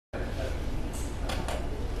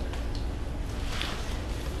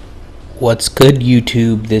What's good,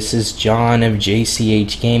 YouTube? This is John of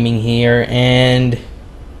jchgamer here, and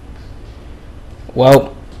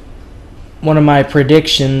well, one of my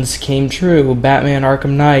predictions came true. Batman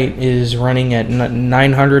Arkham Knight is running at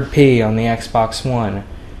 900p on the Xbox One.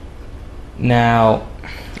 Now,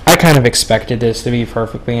 I kind of expected this, to be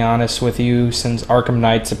perfectly honest with you, since Arkham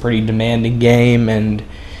Knight's a pretty demanding game and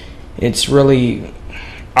it's really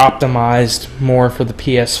optimized more for the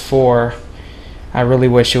PS4. I really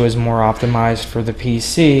wish it was more optimized for the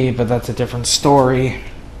PC, but that's a different story.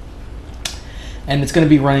 And it's going to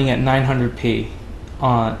be running at 900p.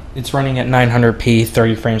 It's running at 900p,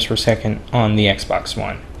 30 frames per second on the Xbox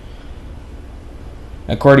One.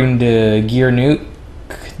 According to Gear Nuke,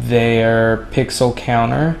 their pixel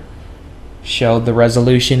counter showed the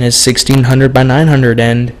resolution is 1600 by 900,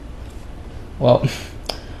 and well,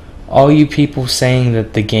 all you people saying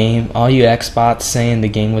that the game, all you Xbots saying the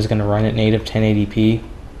game was going to run at native 1080p,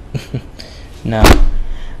 no.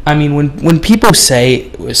 I mean, when people started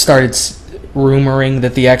rumoring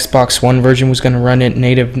that the Xbox One version was going to run at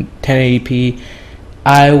native 1080p,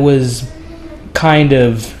 I was kind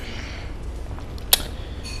of,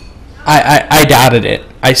 I doubted it.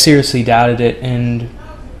 I seriously doubted it, and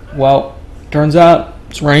well, turns out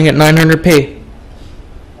it's running at 900p.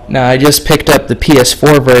 Now, I just picked up the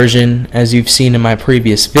PS4 version, as you've seen in my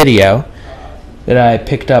previous video, that I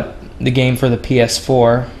picked up the game for the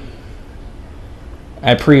PS4.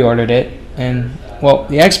 I pre-ordered it, and, well,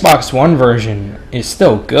 the Xbox One version is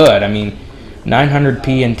still good. I mean,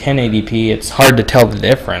 900p and 1080p, it's hard to tell the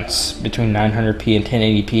difference between 900p and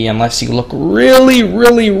 1080p unless you look really,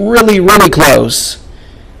 really, really, really close.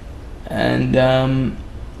 And,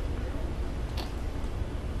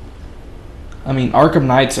 I mean, Arkham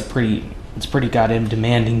Knight's a pretty goddamn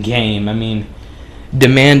demanding game. I mean,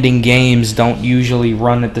 demanding games don't usually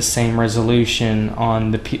run at the same resolution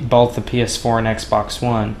on both the PS4 and Xbox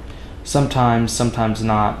One. Sometimes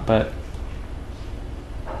not, but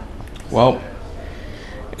well,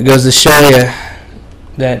 it goes to show you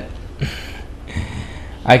that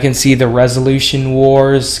I can see the resolution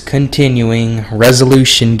wars continuing.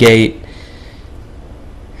 Resolution Gate.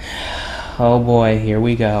 Oh boy, here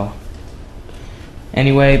we go.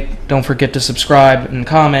 Anyway, don't forget to subscribe and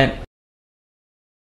comment.